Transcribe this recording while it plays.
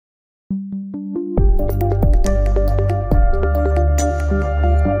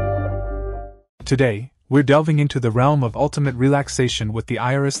Today, we're delving into the realm of ultimate relaxation with the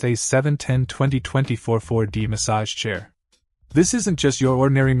iRest A710 2024 4D massage chair. This isn't just your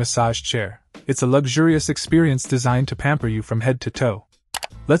ordinary massage chair, it's a luxurious experience designed to pamper you from head to toe.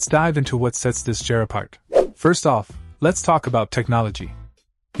 Let's dive into what sets this chair apart. First off, let's talk about technology.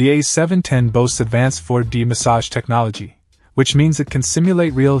 The A710 boasts advanced 4D massage technology, which means it can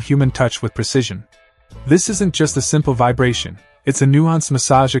simulate real human touch with precision. This isn't just a simple vibration. It's a nuanced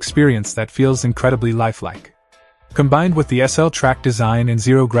massage experience that feels incredibly lifelike. Combined with the SL track design and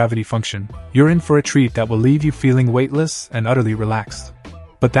zero-gravity function, you're in for a treat that will leave you feeling weightless and utterly relaxed.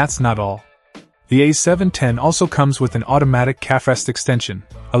 But that's not all. The A710 also comes with an automatic calf rest extension,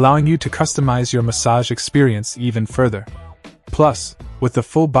 allowing you to customize your massage experience even further. Plus, with the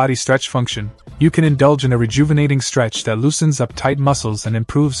full-body stretch function, you can indulge in a rejuvenating stretch that loosens up tight muscles and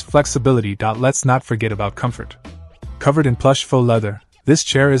improves flexibility. Let's not forget about comfort. Covered in plush faux leather, this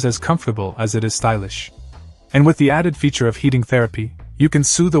chair is as comfortable as it is stylish. And with the added feature of heating therapy, you can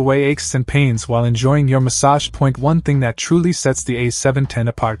soothe away aches and pains while enjoying your massage. One thing that truly sets the A710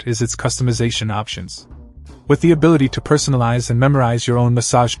 apart is its customization options. With the ability to personalize and memorize your own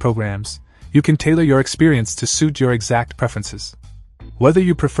massage programs, you can tailor your experience to suit your exact preferences. Whether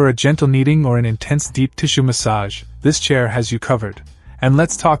you prefer a gentle kneading or an intense deep tissue massage, this chair has you covered. And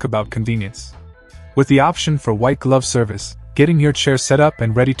let's talk about convenience. With the option for white glove service, getting your chair set up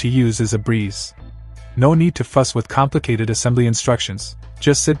and ready to use is a breeze. No need to fuss with complicated assembly instructions,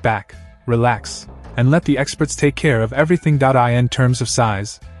 just sit back, relax, and let the experts take care of everything. In terms of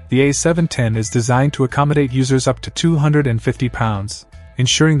size, the A710 is designed to accommodate users up to 250 pounds,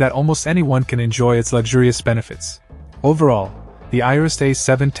 ensuring that almost anyone can enjoy its luxurious benefits. Overall, the iRest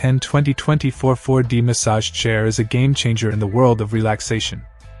A710 2024 4D massage chair is a game-changer in the world of relaxation.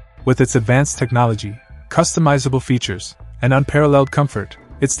 With its advanced technology, customizable features, and unparalleled comfort,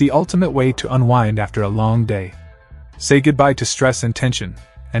 it's the ultimate way to unwind after a long day. Say goodbye to stress and tension,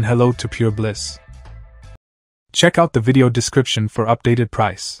 and hello to pure bliss. Check out the video description for updated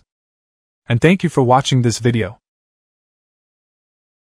price. And thank you for watching this video.